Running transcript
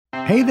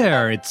Hey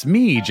there, it's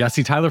me,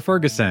 Jesse Tyler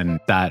Ferguson,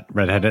 that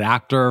redheaded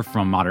actor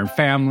from Modern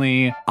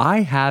Family.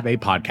 I have a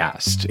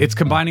podcast. It's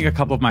combining a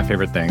couple of my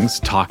favorite things,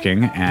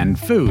 talking and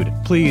food.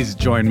 Please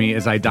join me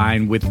as I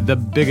dine with the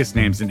biggest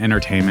names in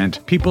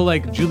entertainment. People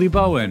like Julie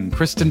Bowen,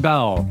 Kristen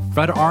Bell,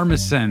 Fred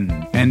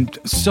Armisen, and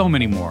so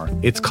many more.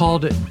 It's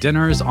called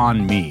Dinners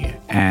on Me,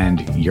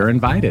 and you're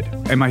invited.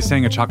 Am I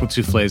saying a chocolate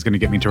souffle is going to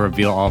get me to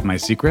reveal all of my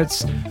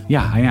secrets?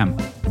 Yeah, I am.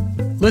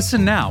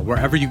 Listen now,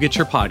 wherever you get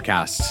your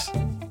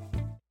podcasts.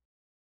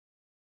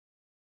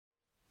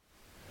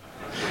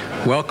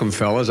 Welcome,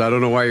 fellas. I don't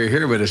know why you're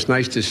here, but it's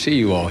nice to see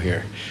you all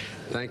here.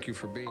 Thank you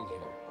for being here.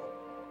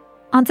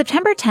 On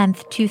September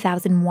 10th,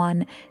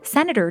 2001,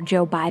 Senator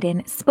Joe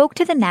Biden spoke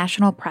to the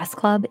National Press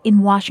Club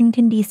in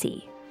Washington,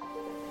 D.C.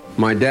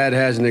 My dad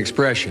has an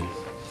expression.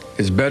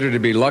 It's better to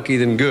be lucky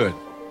than good.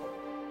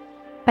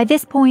 By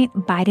this point,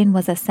 Biden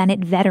was a Senate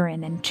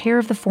veteran and chair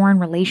of the Foreign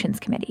Relations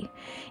Committee.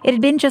 It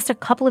had been just a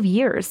couple of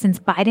years since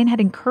Biden had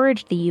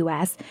encouraged the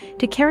U.S.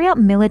 to carry out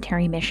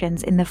military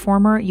missions in the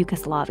former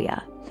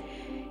Yugoslavia.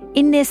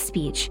 In this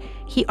speech,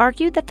 he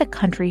argued that the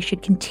country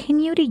should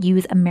continue to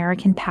use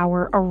American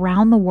power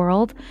around the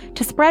world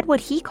to spread what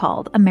he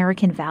called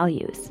American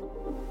values.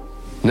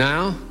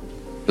 Now,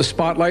 the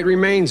spotlight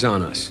remains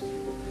on us,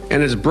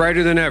 and it's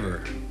brighter than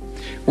ever.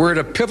 We're at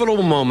a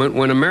pivotal moment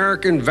when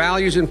American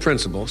values and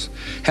principles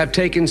have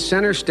taken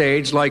center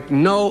stage like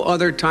no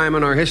other time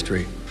in our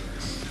history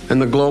in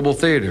the global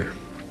theater.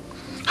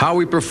 How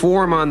we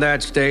perform on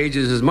that stage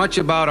is as much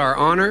about our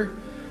honor,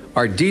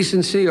 our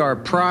decency, our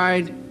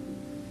pride,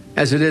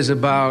 as it is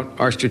about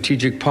our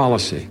strategic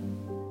policy.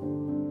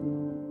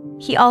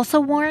 He also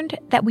warned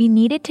that we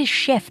needed to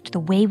shift the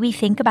way we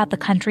think about the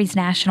country's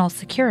national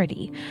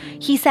security.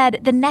 He said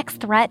the next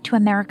threat to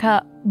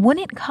America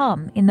wouldn't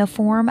come in the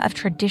form of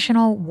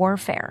traditional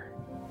warfare.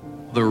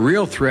 The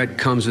real threat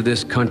comes to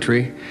this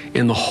country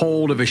in the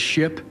hold of a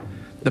ship,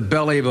 the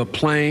belly of a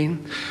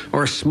plane,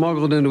 or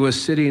smuggled into a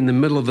city in the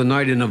middle of the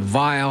night in a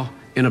vial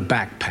in a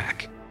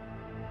backpack.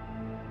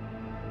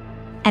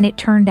 And it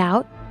turned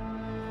out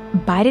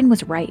Biden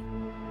was right.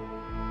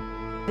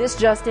 This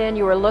just in,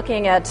 you are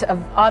looking at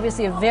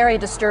obviously a very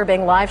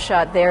disturbing live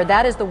shot there.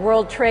 That is the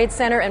World Trade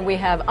Center, and we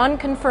have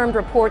unconfirmed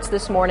reports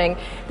this morning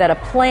that a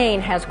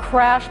plane has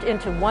crashed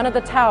into one of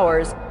the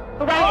towers.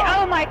 Right,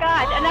 oh my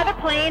God, another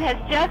plane has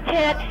just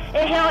hit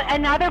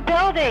another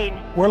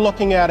building. We're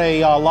looking at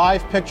a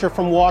live picture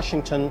from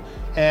Washington,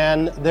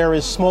 and there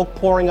is smoke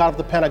pouring out of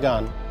the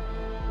Pentagon.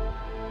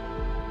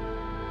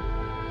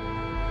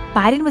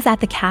 Biden was at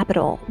the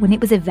Capitol when it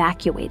was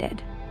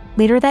evacuated.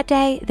 Later that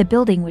day, the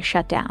building was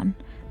shut down,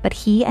 but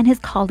he and his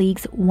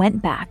colleagues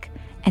went back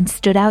and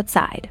stood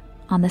outside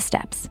on the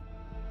steps.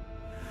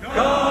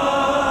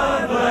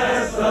 God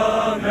bless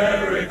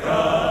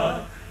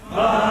America,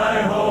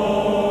 my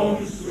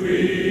home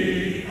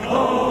sweet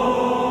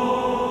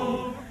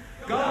home.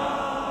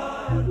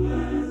 God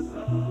bless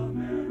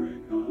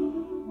America.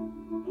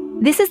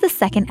 This is the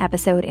second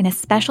episode in a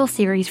special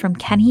series from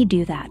Can He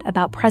Do That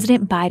about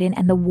President Biden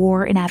and the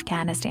war in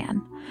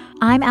Afghanistan.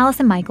 I'm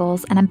Allison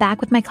Michaels, and I'm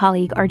back with my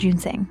colleague Arjun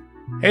Singh.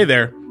 Hey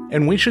there.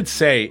 And we should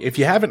say, if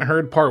you haven't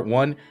heard part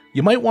 1,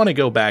 you might want to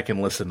go back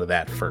and listen to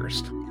that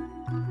first.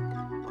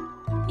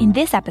 In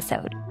this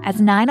episode,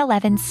 as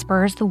 9/11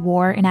 spurs the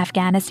war in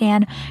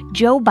Afghanistan,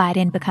 Joe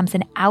Biden becomes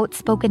an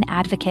outspoken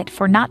advocate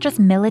for not just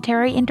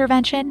military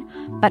intervention,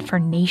 but for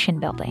nation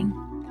building.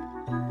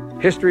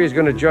 History is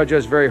going to judge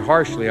us very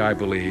harshly, I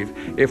believe,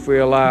 if we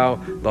allow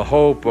the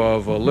hope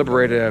of a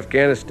liberated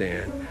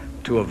Afghanistan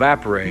to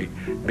evaporate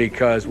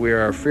because we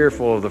are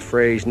fearful of the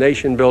phrase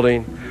nation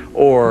building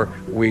or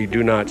we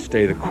do not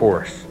stay the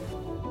course.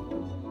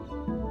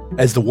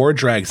 As the war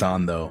drags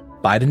on, though,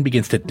 Biden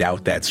begins to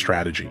doubt that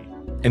strategy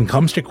and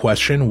comes to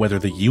question whether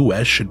the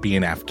U.S. should be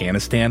in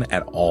Afghanistan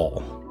at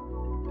all.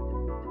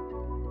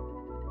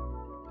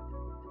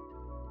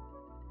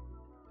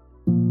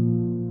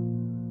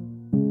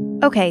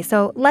 Okay,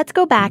 so let's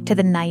go back to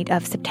the night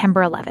of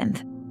September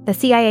 11th. The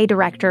CIA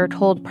director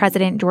told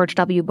President George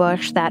W.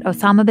 Bush that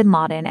Osama bin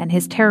Laden and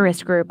his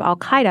terrorist group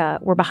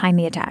Al-Qaeda were behind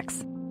the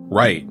attacks.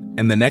 Right,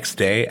 and the next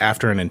day,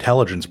 after an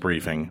intelligence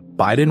briefing,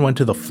 Biden went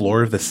to the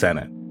floor of the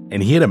Senate,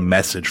 and he had a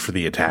message for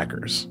the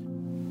attackers.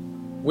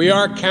 We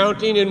are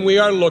counting and we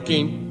are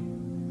looking.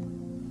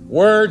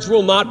 Words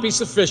will not be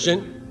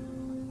sufficient.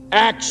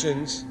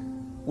 Actions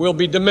will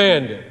be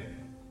demanded.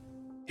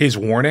 His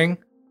warning?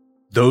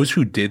 Those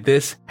who did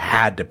this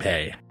had to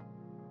pay.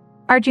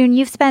 Arjun,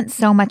 you've spent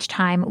so much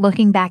time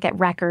looking back at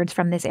records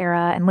from this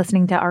era and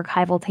listening to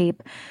archival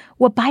tape.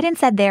 What Biden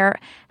said there,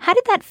 how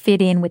did that fit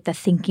in with the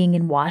thinking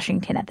in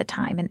Washington at the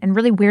time? And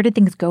really, where did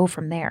things go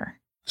from there?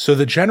 So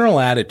the general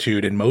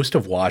attitude in most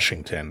of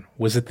Washington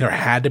was that there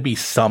had to be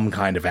some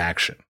kind of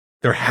action.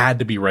 There had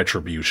to be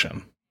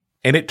retribution.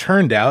 And it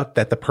turned out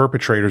that the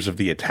perpetrators of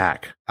the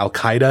attack,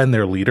 Al-Qaeda and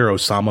their leader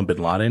Osama bin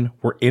Laden,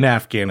 were in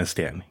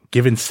Afghanistan,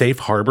 given safe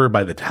harbor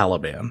by the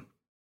Taliban.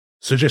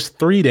 So just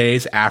 3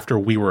 days after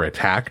we were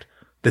attacked,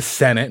 the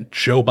Senate,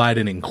 Joe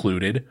Biden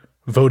included,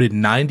 voted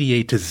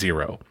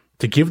 98-0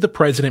 to give the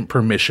president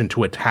permission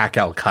to attack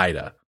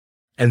al-Qaeda,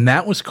 and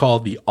that was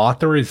called the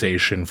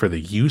Authorization for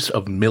the Use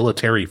of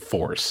Military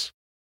Force.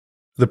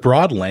 The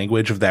broad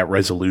language of that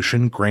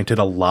resolution granted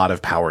a lot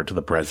of power to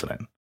the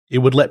president. It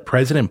would let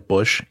President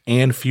Bush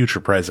and future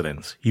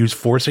presidents use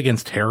force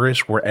against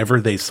terrorists wherever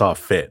they saw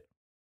fit,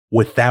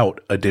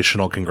 without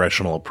additional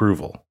congressional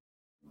approval.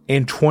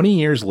 And 20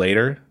 years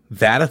later,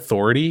 that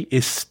authority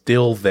is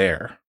still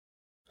there.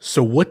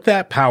 So with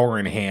that power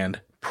in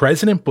hand,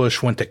 President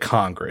Bush went to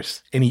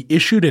Congress and he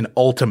issued an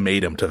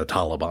ultimatum to the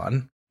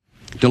Taliban.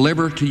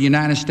 Deliver to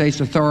United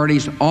States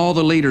authorities all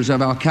the leaders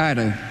of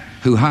al-Qaeda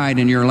who hide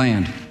in your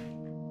land.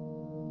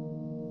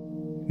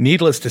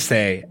 Needless to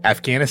say,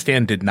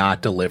 Afghanistan did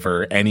not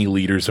deliver any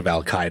leaders of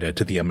al-Qaeda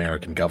to the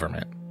American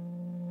government.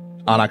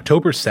 On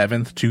October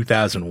 7th,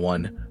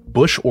 2001,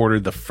 Bush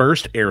ordered the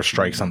first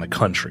airstrikes on the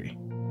country.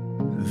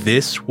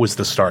 This was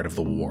the start of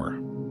the war.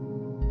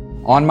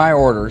 On my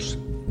orders,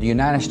 the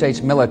United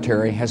States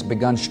military has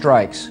begun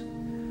strikes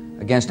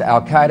against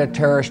al-Qaeda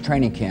terrorist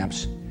training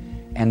camps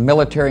and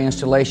military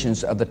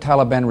installations of the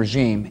Taliban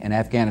regime in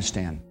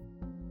Afghanistan.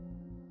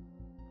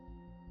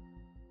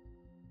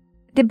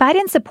 Did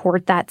Biden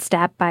support that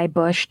step by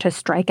Bush to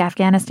strike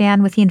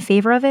Afghanistan? Was he in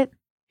favor of it?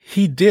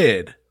 He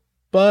did.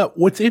 But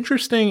what's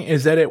interesting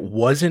is that it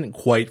wasn't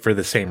quite for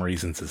the same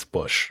reasons as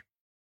Bush.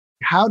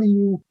 How do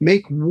you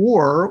make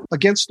war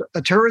against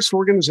a terrorist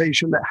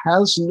organization that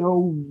has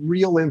no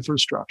real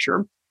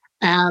infrastructure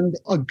and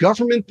a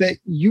government that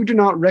you do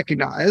not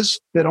recognize,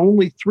 that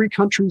only 3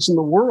 countries in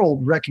the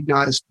world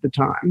recognized at the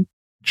time?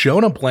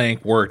 Jonah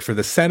Blank worked for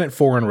the Senate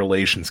Foreign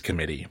Relations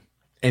Committee,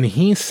 and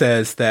he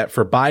says that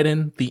for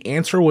Biden, the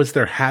answer was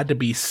there had to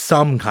be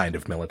some kind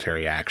of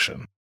military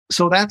action.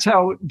 So that's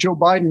how Joe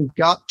Biden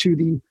got to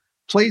the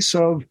place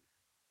of,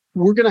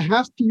 we're going to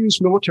have to use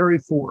military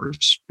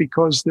force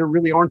because there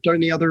really aren't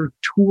any other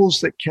tools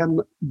that can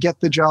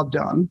get the job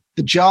done.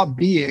 The job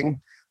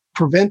being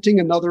preventing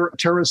another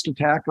terrorist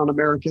attack on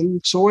American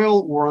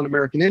soil or on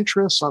American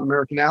interests, on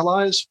American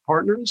allies,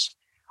 partners,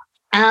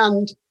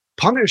 and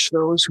punish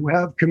those who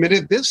have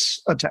committed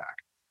this attack.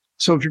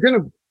 So if you're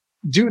going to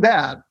do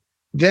that,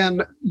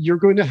 then you're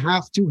going to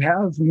have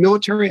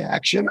military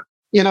action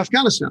in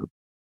Afghanistan.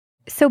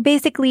 So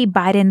basically,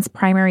 Biden's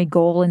primary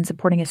goal in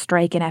supporting a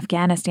strike in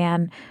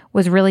Afghanistan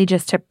was really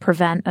just to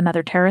prevent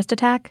another terrorist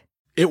attack?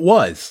 It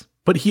was,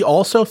 but he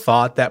also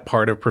thought that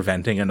part of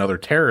preventing another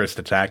terrorist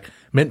attack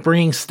meant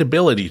bringing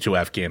stability to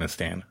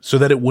Afghanistan so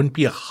that it wouldn't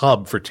be a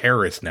hub for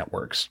terrorist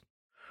networks.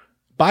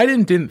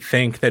 Biden didn't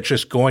think that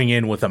just going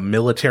in with a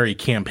military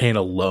campaign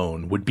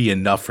alone would be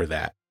enough for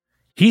that.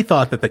 He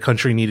thought that the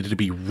country needed to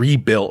be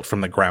rebuilt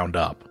from the ground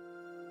up.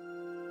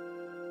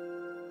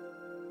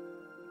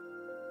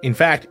 In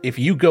fact, if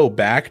you go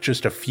back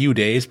just a few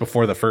days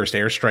before the first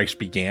airstrikes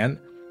began,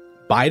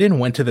 Biden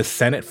went to the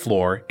Senate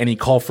floor and he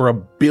called for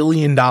 $1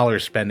 billion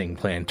spending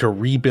plan to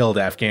rebuild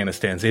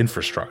Afghanistan's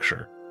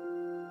infrastructure.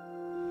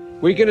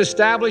 We can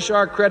establish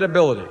our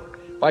credibility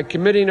by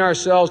committing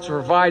ourselves to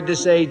provide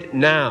this aid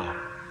now,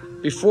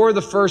 before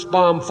the first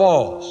bomb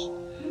falls.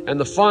 And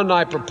the fund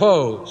I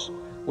propose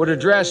would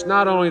address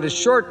not only the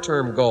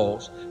short-term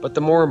goals, but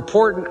the more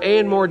important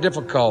and more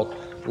difficult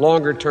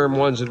longer-term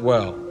ones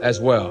as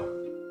well.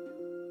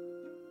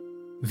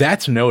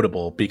 That's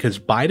notable because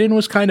Biden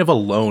was kind of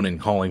alone in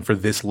calling for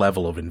this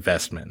level of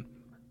investment.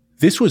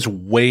 This was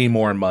way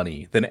more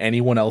money than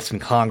anyone else in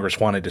Congress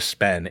wanted to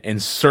spend,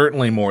 and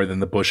certainly more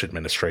than the Bush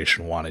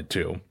administration wanted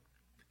to.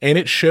 And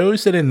it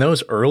shows that in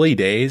those early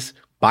days,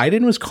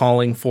 Biden was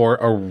calling for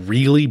a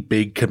really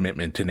big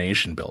commitment to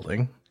nation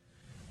building.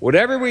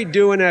 Whatever we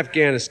do in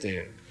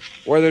Afghanistan,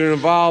 whether it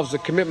involves the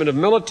commitment of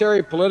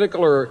military,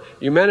 political, or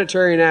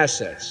humanitarian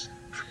assets,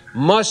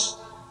 must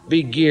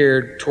be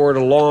geared toward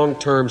a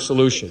long-term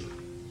solution.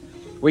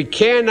 We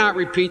cannot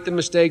repeat the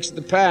mistakes of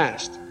the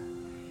past.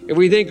 If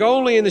we think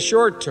only in the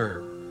short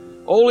term,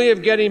 only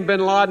of getting bin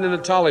Laden and the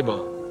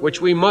Taliban,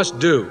 which we must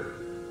do,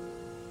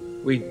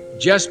 we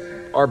just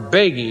are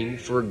begging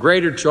for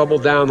greater trouble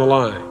down the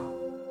line.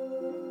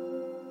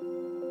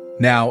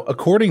 Now,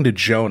 according to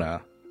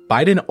Jonah,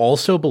 Biden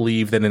also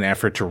believed that an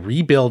effort to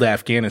rebuild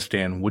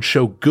Afghanistan would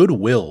show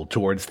goodwill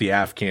towards the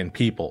Afghan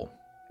people.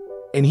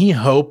 And he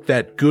hoped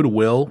that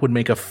goodwill would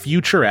make a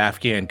future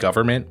Afghan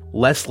government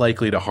less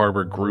likely to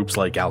harbor groups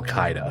like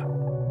al-Qaeda.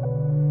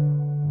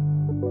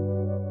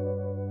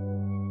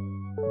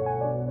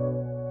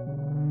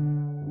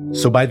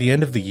 So by the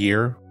end of the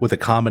year, with a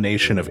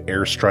combination of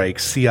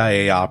airstrikes,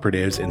 CIA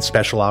operatives, and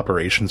special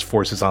operations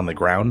forces on the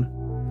ground,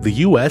 the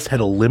US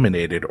had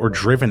eliminated or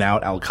driven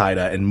out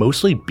al-Qaeda and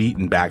mostly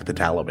beaten back the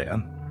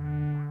Taliban.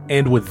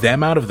 And with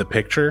them out of the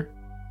picture,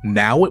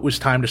 now it was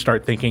time to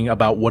start thinking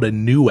about what a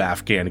new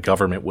Afghan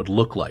government would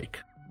look like.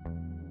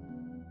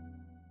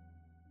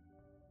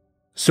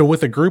 So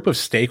with a group of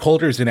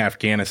stakeholders in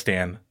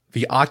Afghanistan,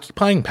 the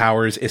occupying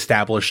powers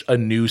established a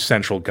new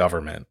central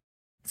government.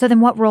 So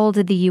then what role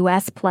did the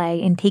U.S.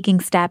 play in taking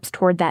steps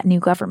toward that new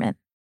government?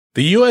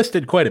 The U.S.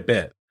 did quite a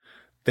bit.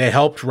 They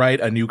helped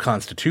write a new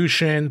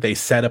constitution, they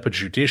set up a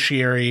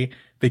judiciary,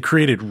 They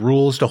created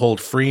rules to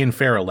hold free and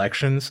fair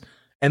elections,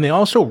 and they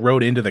also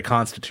wrote into the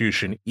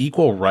Constitution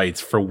equal rights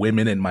for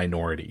women and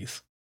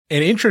minorities.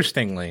 And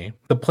interestingly,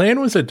 the plan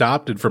was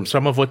adopted from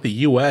some of what the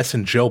US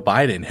and Joe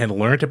Biden had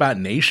learned about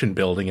nation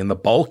building in the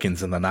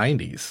Balkans in the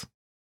 90s.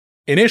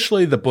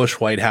 Initially, the Bush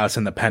White House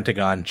and the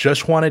Pentagon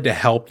just wanted to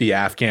help the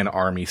Afghan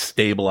army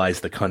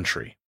stabilize the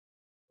country.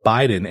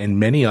 Biden and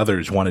many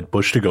others wanted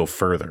Bush to go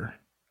further.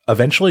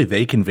 Eventually,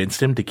 they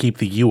convinced him to keep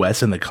the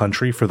US in the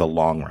country for the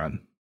long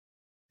run.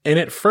 And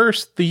at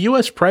first, the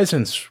US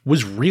presence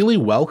was really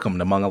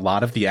welcomed among a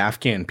lot of the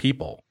Afghan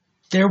people.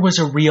 There was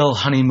a real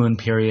honeymoon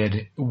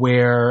period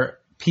where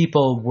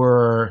people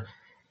were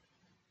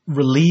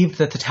relieved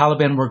that the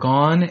Taliban were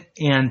gone,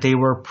 and they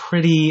were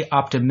pretty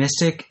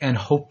optimistic and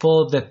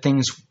hopeful that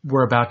things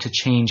were about to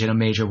change in a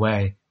major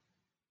way.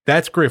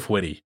 That's Griff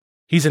Witte.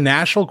 He's a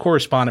national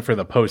correspondent for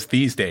The Post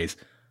these days,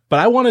 but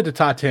I wanted to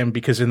talk to him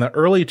because in the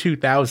early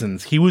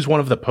 2000s, he was one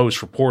of the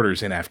Post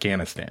reporters in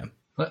Afghanistan.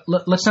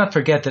 Let's not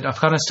forget that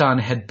Afghanistan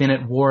had been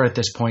at war at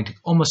this point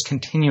almost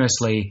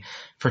continuously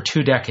for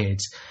 2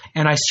 decades.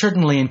 And I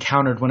certainly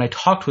encountered, when I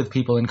talked with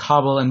people in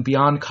Kabul and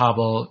beyond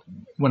Kabul,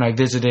 when I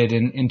visited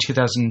in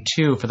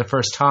 2002 for the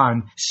first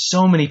time,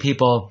 so many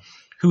people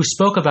who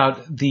spoke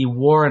about the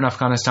war in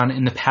Afghanistan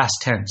in the past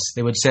tense.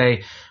 They would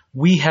say,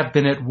 we have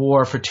been at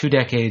war for 2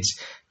 decades.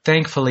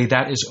 Thankfully,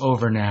 that is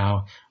over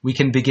now. We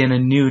can begin a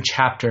new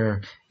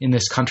chapter in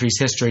this country's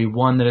history,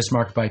 one that is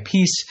marked by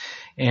peace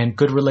and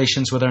good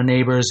relations with our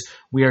neighbors.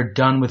 We are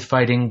done with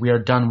fighting. We are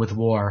done with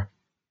war.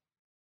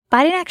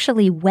 Biden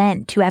actually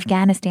went to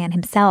Afghanistan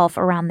himself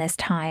around this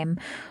time.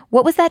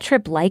 What was that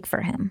trip like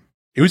for him?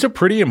 It was a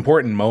pretty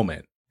important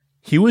moment.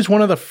 He was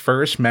one of the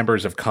first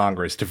members of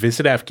Congress to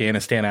visit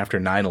Afghanistan after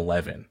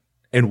 9/11,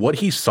 and what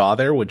he saw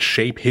there would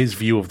shape his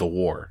view of the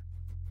war.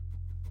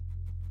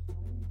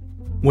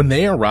 When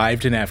they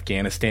arrived in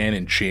Afghanistan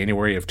in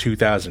January of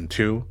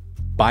 2002,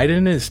 Biden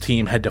and his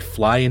team had to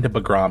fly into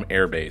Bagram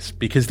Air Base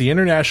because the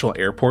international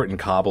airport in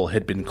Kabul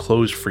had been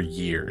closed for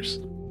years.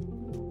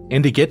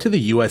 And to get to the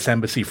US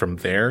Embassy from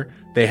there,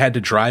 they had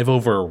to drive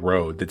over a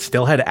road that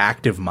still had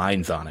active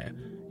mines on it.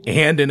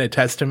 And in a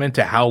testament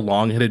to how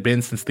long it had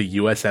been since the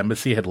US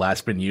Embassy had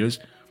last been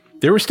used,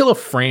 there was still a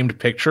framed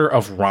picture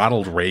of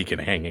Ronald Reagan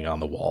hanging on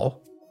the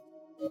wall.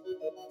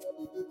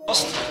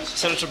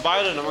 Senator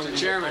Biden, Mr.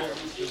 Chairman.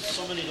 There's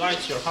so many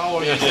lights here. How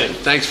are you doing?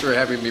 Thanks for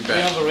having me back.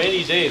 We have a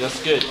rainy day.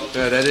 That's good.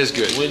 Yeah, that is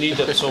good. We need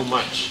that so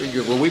much.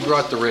 Good. Well, we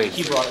brought the rain.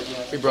 He brought it.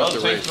 Yeah. We brought the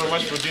rain. Thanks so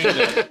much for doing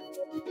that.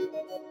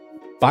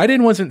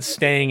 Biden wasn't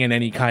staying in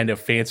any kind of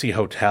fancy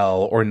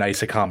hotel or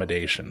nice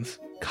accommodations.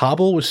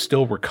 Kabul was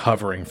still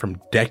recovering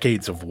from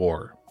decades of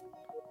war.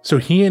 So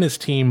he and his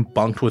team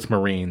bunked with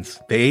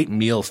Marines, they ate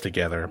meals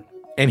together,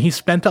 and he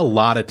spent a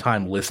lot of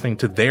time listening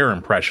to their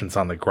impressions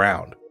on the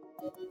ground.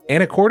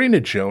 And according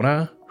to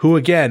Jonah, who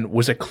again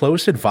was a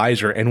close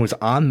advisor and was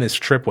on this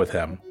trip with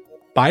him,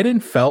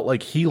 Biden felt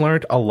like he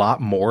learned a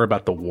lot more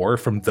about the war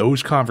from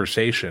those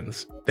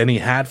conversations than he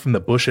had from the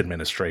Bush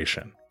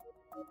administration.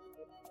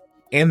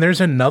 And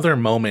there's another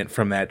moment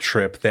from that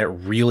trip that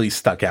really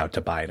stuck out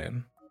to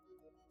Biden.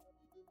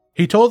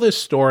 He told this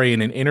story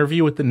in an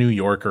interview with The New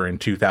Yorker in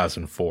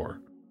 2004.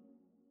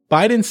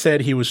 Biden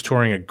said he was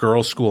touring a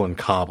girls' school in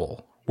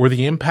Kabul, where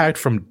the impact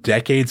from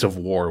decades of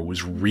war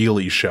was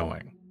really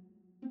showing.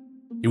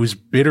 It was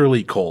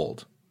bitterly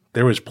cold.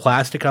 There was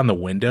plastic on the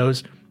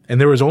windows, and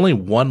there was only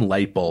one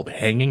light bulb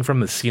hanging from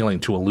the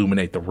ceiling to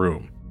illuminate the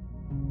room.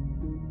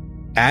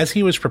 As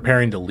he was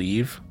preparing to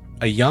leave,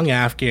 a young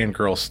Afghan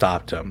girl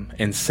stopped him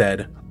and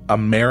said,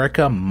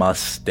 "America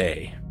must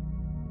stay."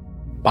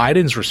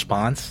 Biden's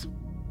response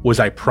was,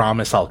 "I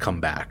promise I'll come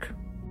back."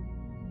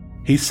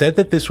 He said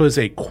that this was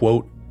a,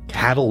 quote,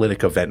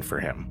 catalytic event for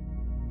him,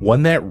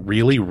 one that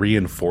really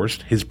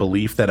reinforced his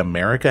belief that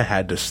America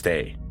had to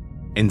stay,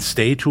 and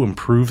stay to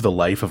improve the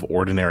life of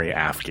ordinary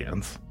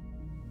Afghans.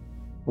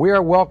 We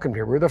are welcomed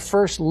here. We're the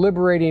first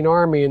liberating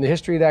army in the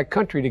history of that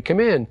country to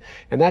come in,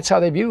 and that's how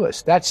they view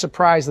us. That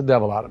surprised the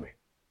devil out of me.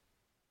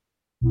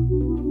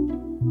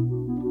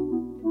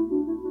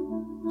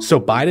 So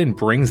Biden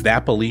brings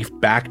that belief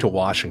back to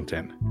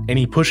Washington, and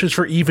he pushes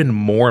for even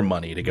more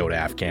money to go to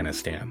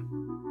Afghanistan.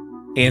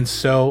 And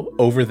so,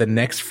 over the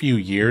next few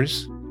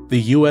years, the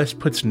US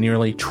puts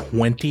nearly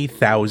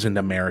 20,000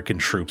 American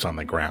troops on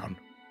the ground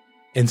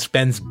and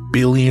spends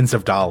billions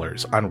of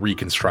dollars on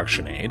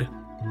reconstruction aid.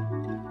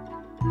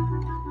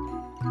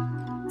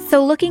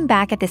 So looking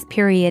back at this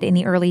period in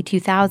the early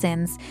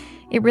 2000s,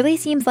 it really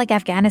seems like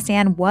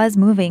Afghanistan was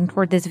moving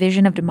toward this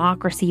vision of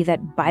democracy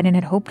that Biden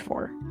had hoped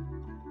for.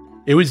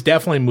 It was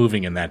definitely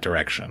moving in that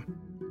direction.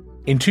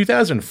 In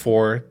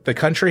 2004, the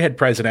country had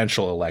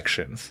presidential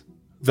elections,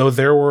 though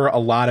there were a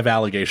lot of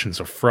allegations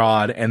of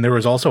fraud, and there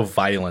was also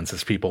violence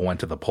as people went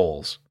to the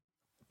polls.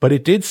 But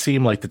it did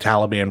seem like the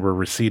Taliban were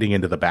receding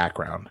into the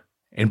background,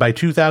 and by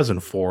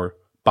 2004,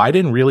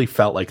 Biden really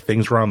felt like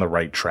things were on the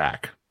right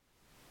track.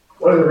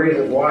 One of the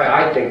reasons why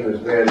I think there's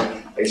been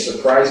a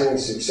surprisingly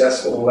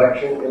successful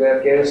election in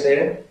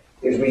Afghanistan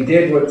is we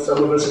did what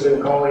some of us have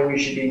been calling we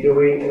should be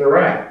doing in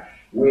Iraq.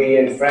 we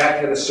in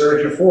fact had a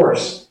surge of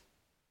force.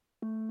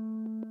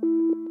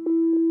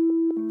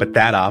 But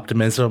that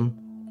optimism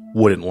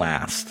wouldn't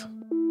last.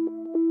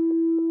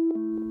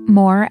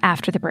 More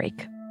after the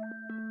break.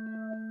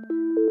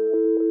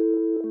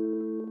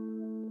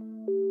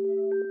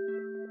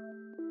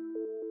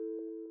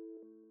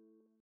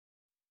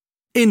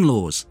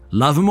 In-laws,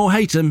 love them or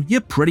hate them,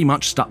 you're pretty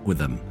much stuck with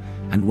them.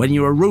 And when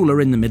you're a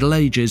ruler in the Middle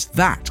Ages,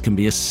 that can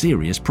be a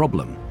serious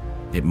problem.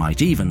 It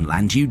might even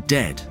land you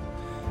dead.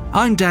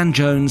 I'm Dan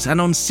Jones, and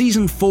on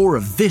Season 4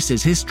 of This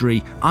Is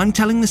History, I'm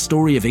telling the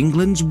story of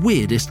England's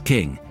weirdest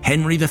king,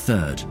 Henry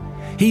III.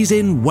 He's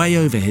in way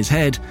over his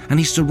head, and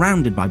he's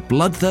surrounded by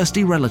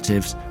bloodthirsty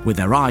relatives with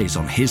their eyes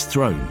on his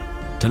throne.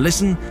 To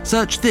listen,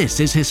 search This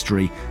Is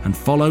History and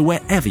follow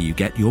wherever you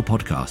get your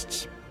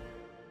podcasts.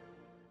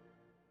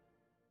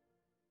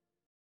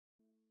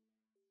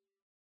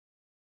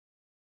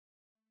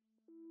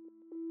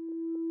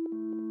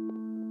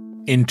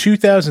 In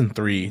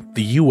 2003,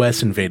 the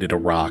US invaded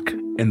Iraq,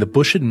 and the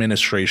Bush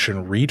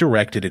administration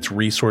redirected its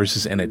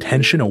resources and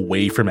attention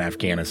away from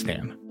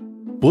Afghanistan.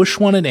 Bush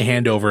wanted to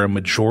hand over a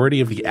majority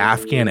of the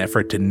Afghan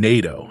effort to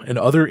NATO and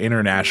other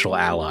international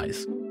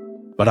allies.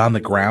 But on the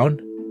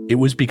ground, it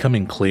was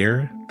becoming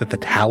clear that the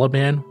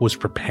Taliban was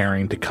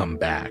preparing to come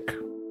back.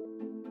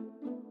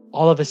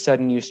 All of a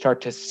sudden, you start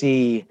to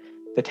see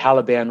the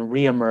Taliban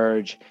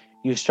reemerge.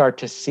 You start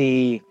to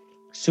see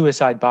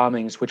suicide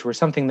bombings, which were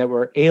something that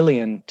were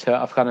alien to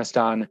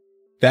Afghanistan.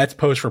 That's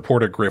Post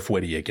reporter Griff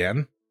Witte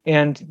again.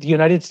 And the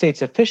United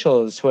States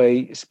officials who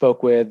I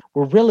spoke with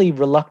were really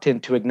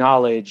reluctant to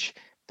acknowledge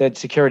that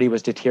security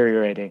was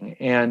deteriorating.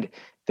 And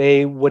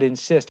they would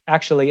insist,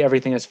 actually,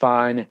 everything is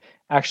fine.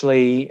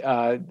 Actually,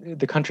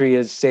 the country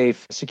is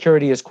safe.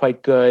 Security is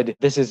quite good.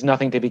 This is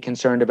nothing to be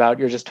concerned about.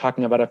 You're just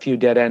talking about a few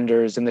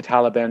dead-enders in the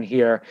Taliban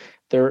here.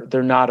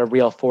 They're not a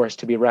real force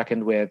to be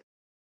reckoned with.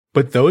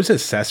 But those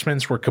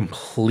assessments were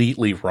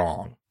completely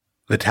wrong.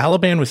 The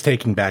Taliban was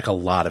taking back a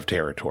lot of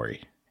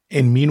territory.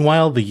 And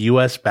meanwhile, the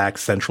US-backed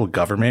central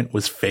government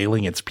was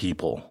failing its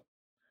people.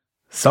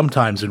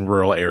 Sometimes in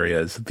rural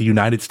areas, the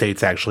United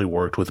States actually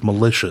worked with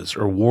militias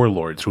or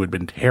warlords who had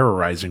been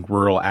terrorizing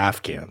rural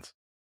Afghans.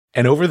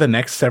 And over the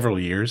next several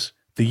years,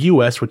 the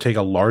US would take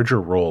a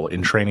larger role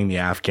in training the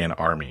Afghan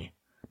army.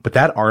 But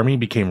that army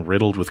became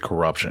riddled with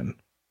corruption.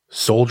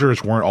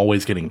 Soldiers weren't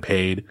always getting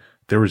paid,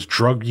 there was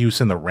drug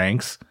use in the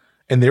ranks,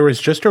 and there was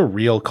just a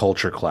real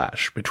culture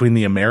clash between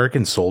the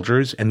American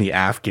soldiers and the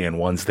Afghan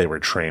ones they were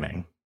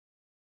training.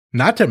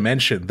 Not to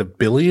mention, the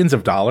billions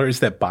of dollars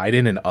that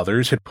Biden and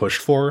others had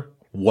pushed for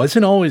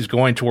wasn't always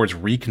going towards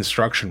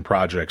reconstruction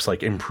projects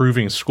like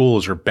improving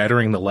schools or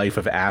bettering the life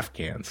of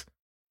Afghans.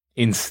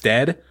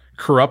 Instead,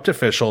 corrupt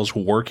officials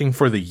working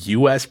for the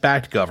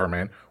US-backed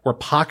government were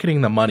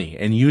pocketing the money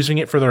and using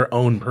it for their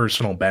own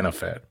personal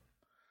benefit.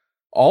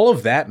 All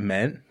of that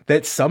meant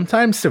that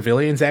sometimes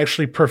civilians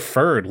actually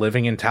preferred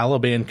living in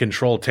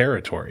Taliban-controlled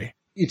territory.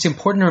 It's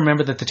important to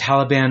remember that the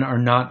Taliban are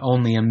not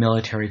only a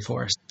military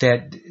force,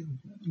 that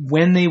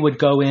when they would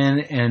go in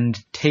and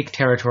take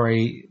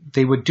territory,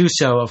 they would do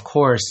so, of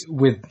course,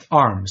 with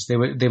arms. They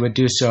would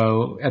do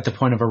so at the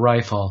point of a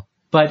rifle.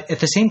 But at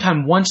the same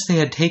time, once they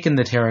had taken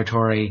the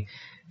territory,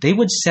 they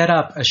would set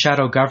up a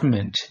shadow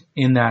government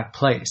in that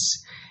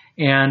place.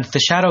 And the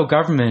shadow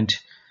government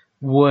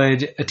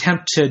would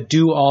attempt to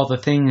do all the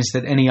things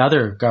that any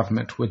other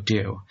government would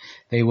do.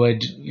 They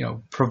would,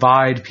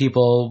 provide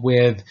people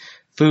with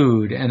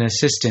food and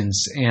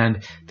assistance,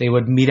 and they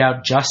would mete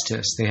out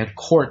justice. They had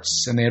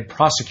courts, and they had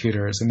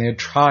prosecutors, and they had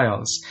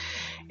trials.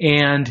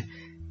 And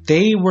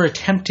they were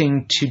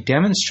attempting to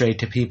demonstrate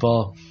to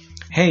people,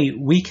 hey,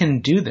 we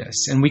can do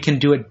this, and we can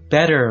do it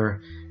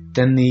better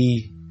than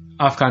the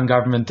Afghan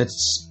government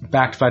that's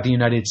backed by the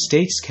United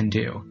States can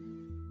do.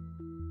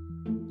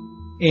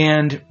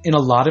 And in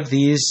a lot of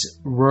these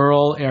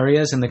rural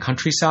areas in the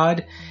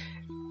countryside,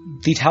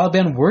 the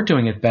Taliban were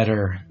doing it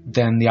better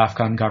than the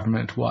Afghan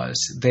government was.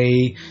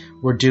 They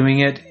were doing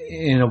it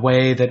in a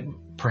way that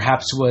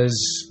perhaps was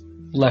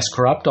less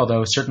corrupt,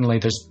 although certainly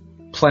there's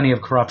plenty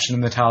of corruption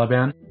in the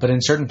Taliban. But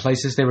in certain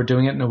places, they were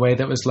doing it in a way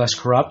that was less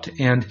corrupt,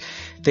 and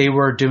they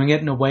were doing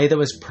it in a way that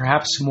was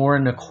perhaps more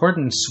in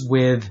accordance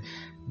with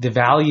the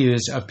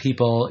values of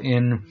people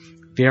in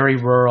very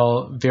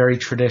rural, very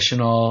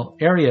traditional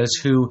areas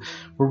who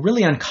were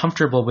really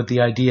uncomfortable with the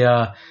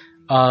idea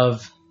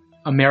of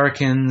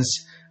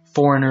Americans,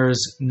 foreigners,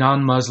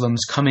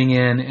 non-Muslims coming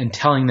in and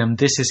telling them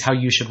this is how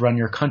you should run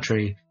your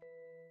country.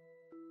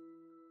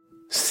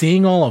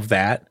 Seeing all of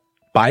that,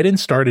 Biden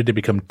started to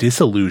become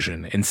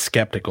disillusioned and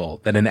skeptical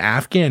that an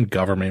Afghan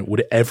government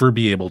would ever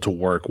be able to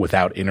work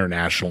without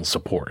international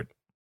support.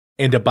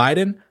 And to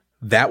Biden,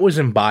 that was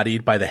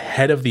embodied by the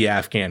head of the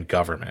Afghan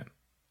government,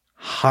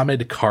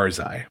 Hamid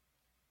Karzai.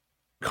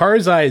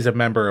 Karzai is a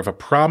member of a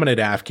prominent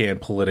Afghan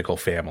political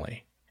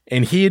family,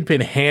 and he had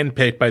been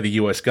handpicked by the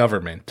US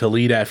government to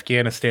lead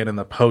Afghanistan in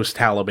the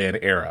post-Taliban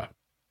era.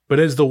 But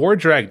as the war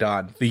dragged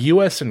on, the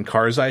US and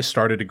Karzai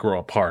started to grow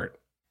apart.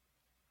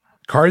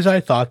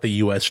 Karzai thought the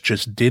US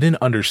just didn't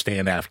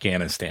understand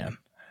Afghanistan,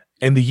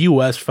 and the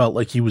U.S. felt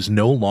like he was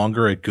no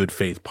longer a good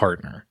faith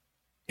partner.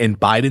 And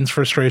Biden's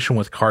frustration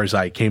with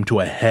Karzai came to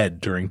a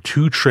head during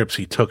 2 trips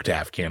he took to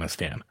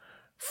Afghanistan.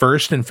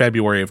 First in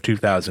February of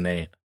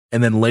 2008,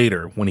 and then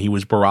later when he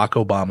was Barack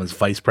Obama's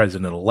vice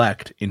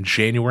president-elect in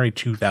January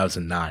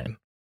 2009.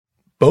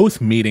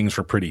 Both meetings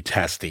were pretty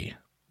testy,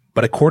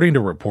 but according to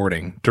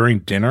reporting, during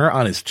dinner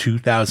on his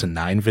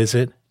 2009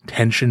 visit,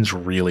 tensions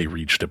really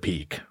reached a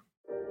peak.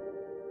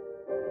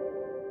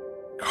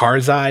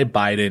 Karzai,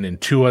 Biden, and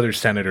 2 other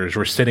senators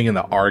were sitting in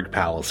the Arg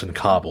Palace in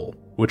Kabul,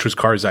 which was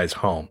Karzai's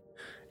home,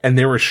 and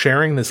they were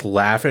sharing this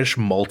lavish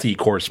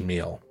multi-course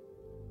meal.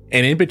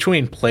 And in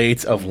between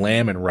plates of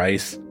lamb and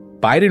rice,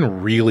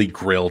 Biden really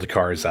grilled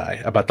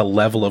Karzai about the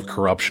level of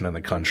corruption in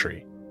the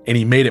country, and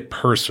he made it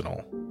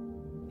personal.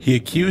 He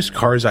accused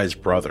Karzai's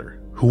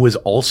brother, who was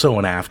also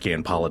an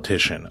Afghan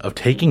politician, of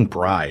taking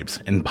bribes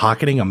and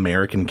pocketing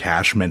American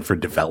cash meant for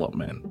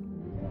development.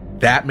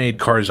 That made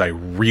Karzai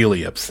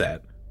really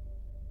upset.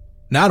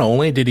 Not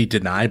only did he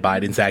deny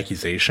Biden's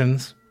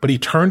accusations, but he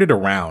turned it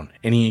around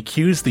and he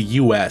accused the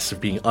U.S.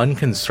 of being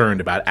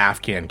unconcerned about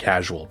Afghan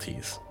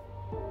casualties.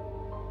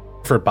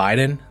 For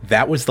Biden,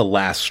 that was the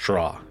last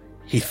straw.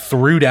 He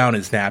threw down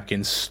his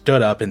napkin,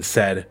 stood up, and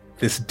said,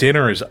 "This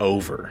dinner is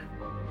over."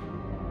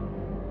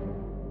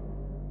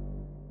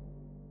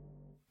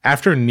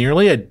 After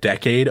nearly a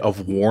decade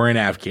of war in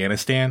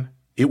Afghanistan,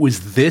 it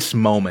was this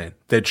moment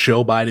that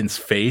Joe Biden's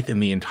faith in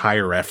the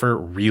entire effort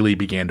really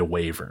began to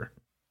waver.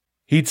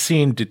 He'd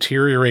seen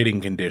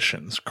deteriorating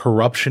conditions,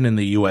 corruption in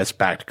the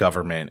U.S.-backed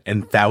government,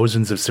 and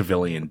thousands of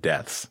civilian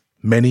deaths.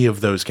 Many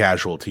of those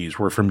casualties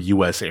were from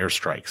U.S.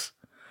 airstrikes.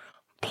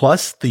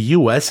 Plus, the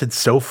U.S. had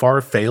so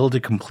far failed to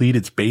complete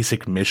its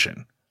basic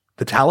mission.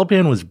 The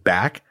Taliban was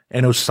back,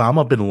 and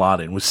Osama bin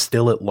Laden was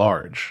still at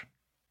large.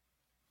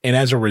 And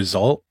as a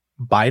result,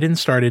 Biden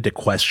started to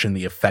question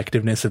the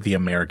effectiveness of the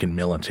American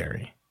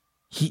military.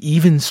 He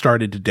even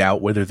started to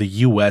doubt whether the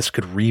U.S.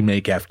 could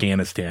remake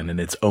Afghanistan in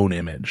its own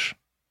image.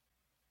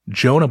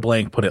 Jonah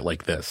Blank put it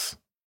like this.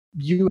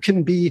 You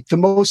can be the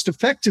most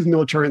effective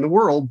military in the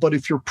world, but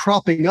if you're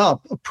propping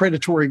up a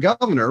predatory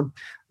governor,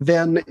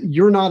 then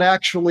you're not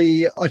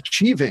actually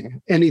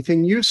achieving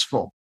anything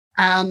useful.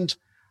 And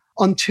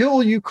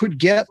until you could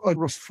get a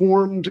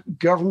reformed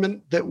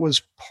government that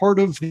was part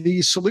of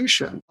the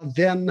solution,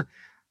 then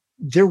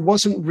there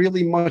wasn't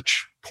really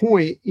much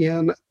point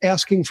in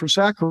asking for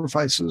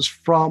sacrifices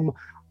from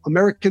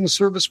American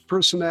service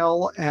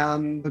personnel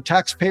and the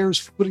taxpayers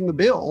footing the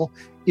bill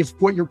if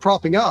what you're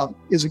propping up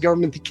is a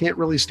government that can't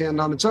really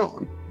stand on its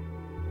own.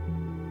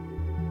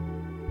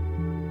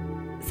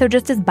 So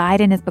just as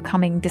Biden is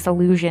becoming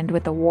disillusioned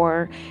with the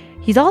war,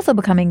 he's also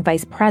becoming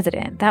vice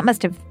president. That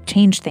must have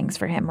changed things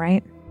for him,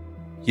 right?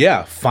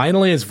 Yeah,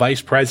 finally as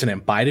vice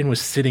president, Biden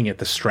was sitting at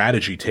the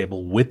strategy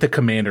table with the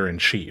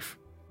commander-in-chief.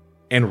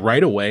 And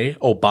right away,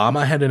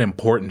 Obama had an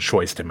important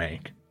choice to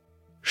make.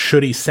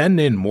 Should he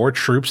send in more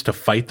troops to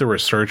fight the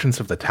resurgence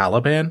of the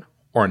Taliban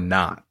or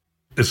not?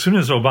 As soon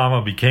as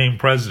Obama became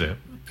president,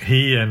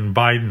 he and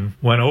Biden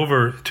went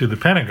over to the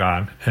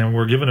Pentagon and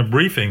were given a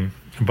briefing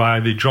by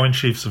the Joint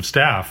Chiefs of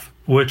Staff,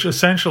 which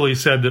essentially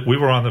said that we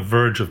were on the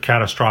verge of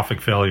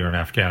catastrophic failure in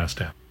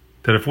Afghanistan.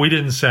 That if we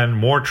didn't send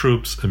more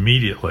troops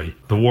immediately,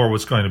 the war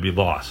was going to be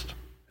lost.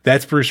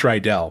 That's Bruce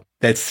Riedel,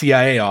 that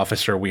CIA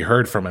officer we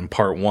heard from in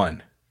part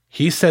 1.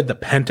 He said the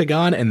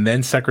Pentagon and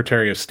then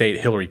Secretary of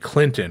State Hillary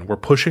Clinton were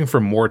pushing for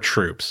more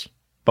troops,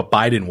 but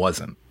Biden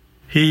wasn't.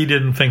 He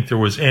didn't think there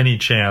was any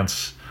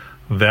chance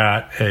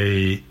that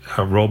a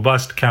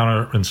robust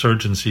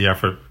counterinsurgency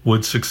effort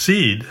would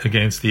succeed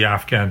against the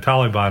Afghan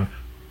Taliban.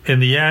 In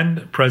the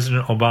end,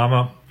 President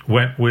Obama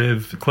went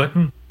with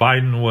Clinton.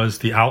 Biden was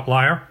the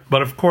outlier.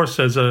 But of course,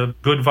 as a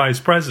good vice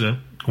president,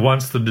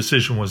 once the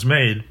decision was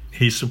made,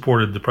 he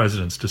supported the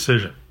president's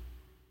decision.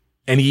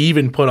 And he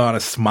even put on a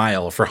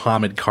smile for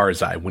Hamid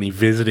Karzai when he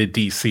visited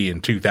D.C.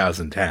 in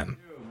 2010.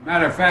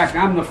 Matter of fact,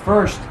 I'm the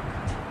first,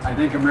 I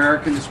think,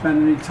 American to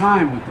spend any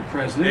time with the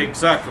president.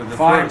 Exactly. The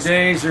 5 first.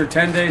 days or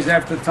 10 days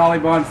after the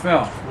Taliban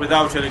fell.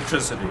 Without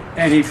electricity.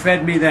 And he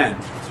fed me then,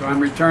 so I'm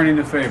returning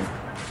the favor.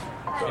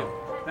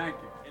 Thank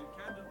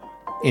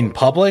you. In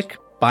public,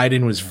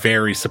 Biden was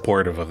very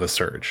supportive of the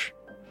surge.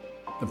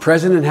 The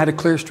president had a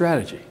clear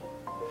strategy.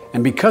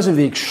 And because of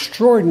the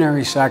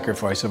extraordinary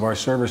sacrifice of our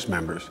service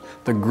members,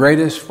 the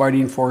greatest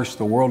fighting force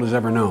the world has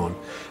ever known,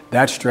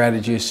 that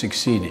strategy is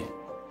succeeding.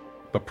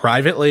 But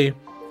privately,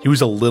 he was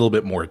a little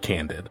bit more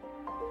candid.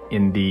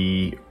 In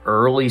the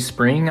early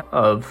spring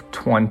of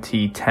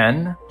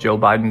 2010, Joe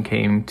Biden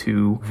came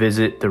to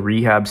visit the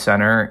rehab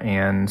center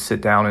and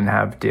sit down and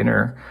have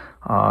dinner,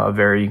 a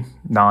very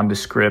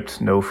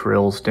nondescript,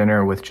 no-frills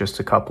dinner with just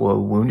a couple of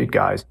wounded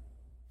guys.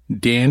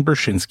 Dan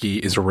Bershinsky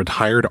is a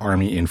retired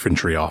Army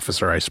infantry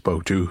officer I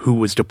spoke to who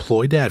was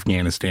deployed to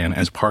Afghanistan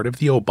as part of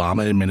the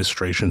Obama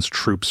administration's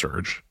troop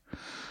surge.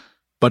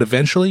 But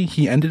eventually,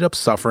 he ended up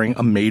suffering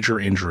a major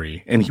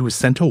injury, and he was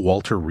sent to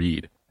Walter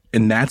Reed.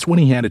 And that's when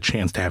he had a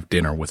chance to have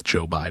dinner with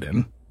Joe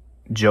Biden.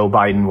 Joe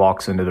Biden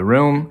walks into the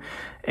room,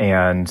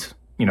 and,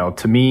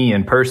 to me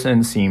in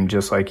person seemed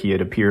just like he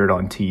had appeared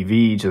on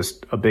TV,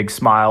 just a big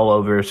smile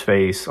over his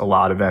face, a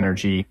lot of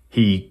energy.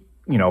 He,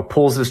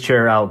 pulls his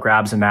chair out,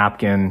 grabs a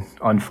napkin,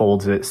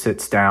 unfolds it,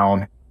 sits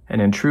down.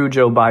 And in true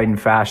Joe Biden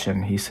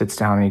fashion, he sits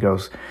down and he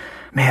goes,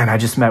 "Man, I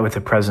just met with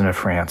the president of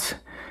France.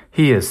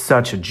 He is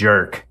such a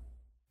jerk."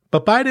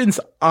 But Biden's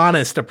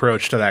honest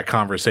approach to that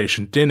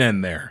conversation didn't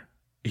end there.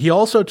 He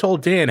also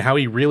told Dan how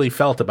he really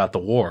felt about the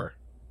war.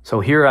 So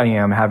here I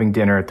am having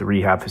dinner at the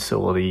rehab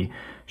facility,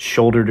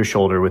 shoulder to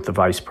shoulder with the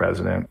vice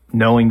president,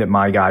 knowing that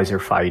my guys are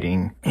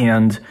fighting.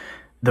 And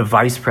the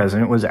vice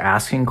president was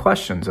asking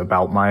questions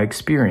about my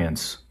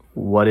experience.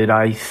 What did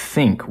I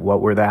think?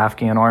 What were the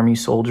Afghan army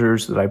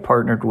soldiers that I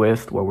partnered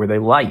with? What were they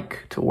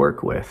like to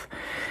work with?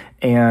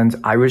 And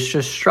I was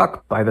just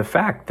struck by the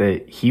fact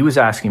that he was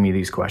asking me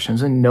these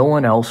questions and no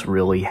one else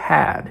really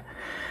had.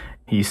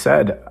 He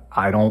said,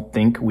 "I don't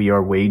think we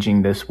are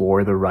waging this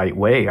war the right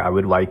way. I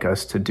would like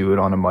us to do it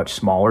on a much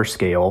smaller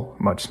scale,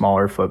 much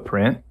smaller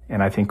footprint.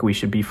 And I think we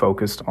should be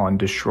focused on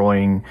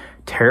destroying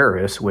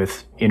terrorists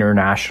with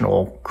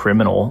international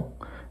criminal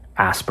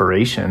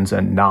aspirations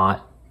and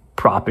not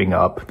propping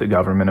up the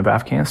government of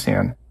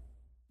Afghanistan."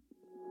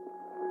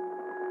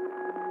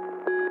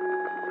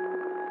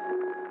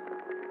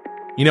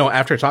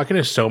 After talking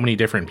to so many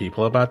different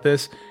people about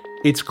this,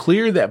 it's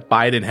clear that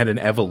Biden had an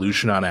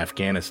evolution on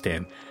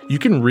Afghanistan. You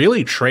can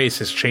really trace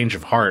his change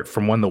of heart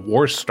from when the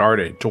war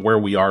started to where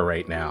we are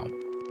right now.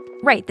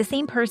 Right, the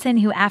same person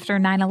who after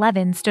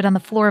 9/11 stood on the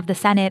floor of the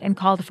Senate and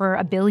called for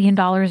 $1 billion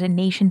in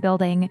nation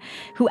building,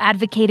 who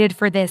advocated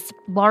for this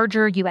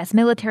larger U.S.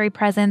 military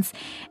presence,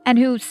 and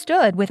who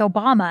stood with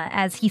Obama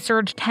as he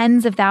surged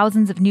tens of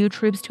thousands of new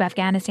troops to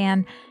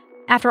Afghanistan.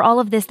 After all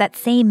of this, that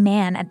same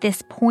man at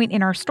this point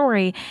in our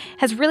story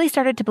has really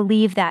started to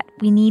believe that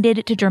we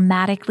needed to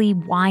dramatically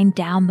wind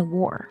down the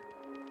war.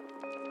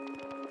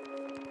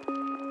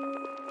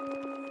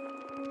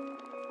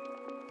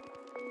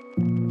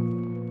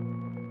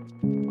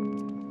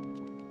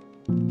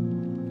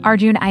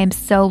 Arjun, I am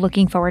so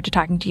looking forward to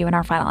talking to you in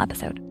our final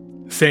episode.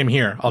 Same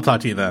here. I'll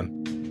talk to you then.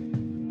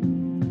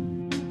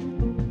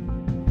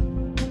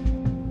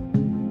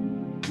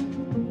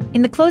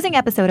 In the closing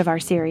episode of our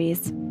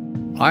series,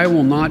 I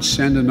will not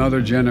send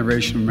another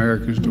generation of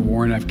Americans to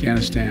war in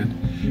Afghanistan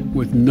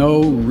with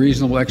no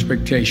reasonable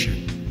expectation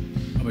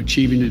of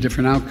achieving a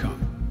different outcome.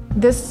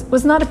 This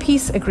was not a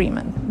peace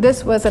agreement.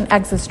 This was an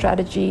exit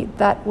strategy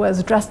that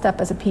was dressed up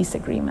as a peace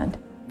agreement.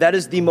 That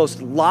is the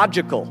most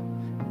logical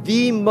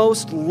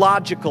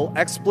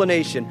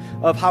explanation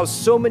of how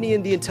so many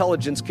in the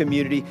intelligence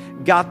community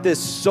got this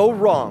so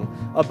wrong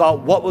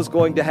about what was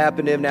going to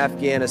happen in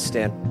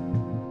Afghanistan.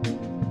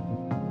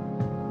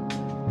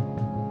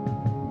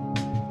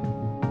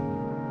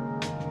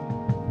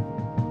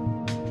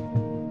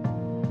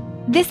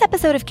 This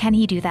episode of Can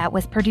He Do That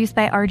was produced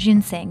by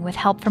Arjun Singh with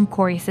help from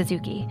Corey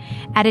Suzuki.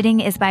 Editing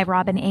is by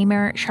Robin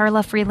Amer,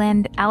 Charla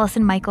Freeland,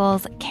 Allison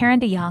Michaels, Karen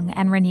DeYoung,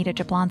 and Renita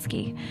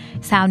Jablonski.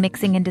 Sound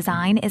mixing and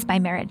design is by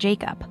Merritt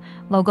Jacob.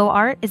 Logo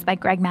art is by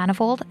Greg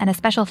Manifold, and a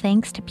special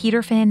thanks to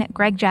Peter Finn,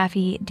 Greg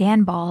Jaffe,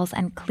 Dan Balls,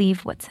 and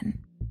Cleve Woodson.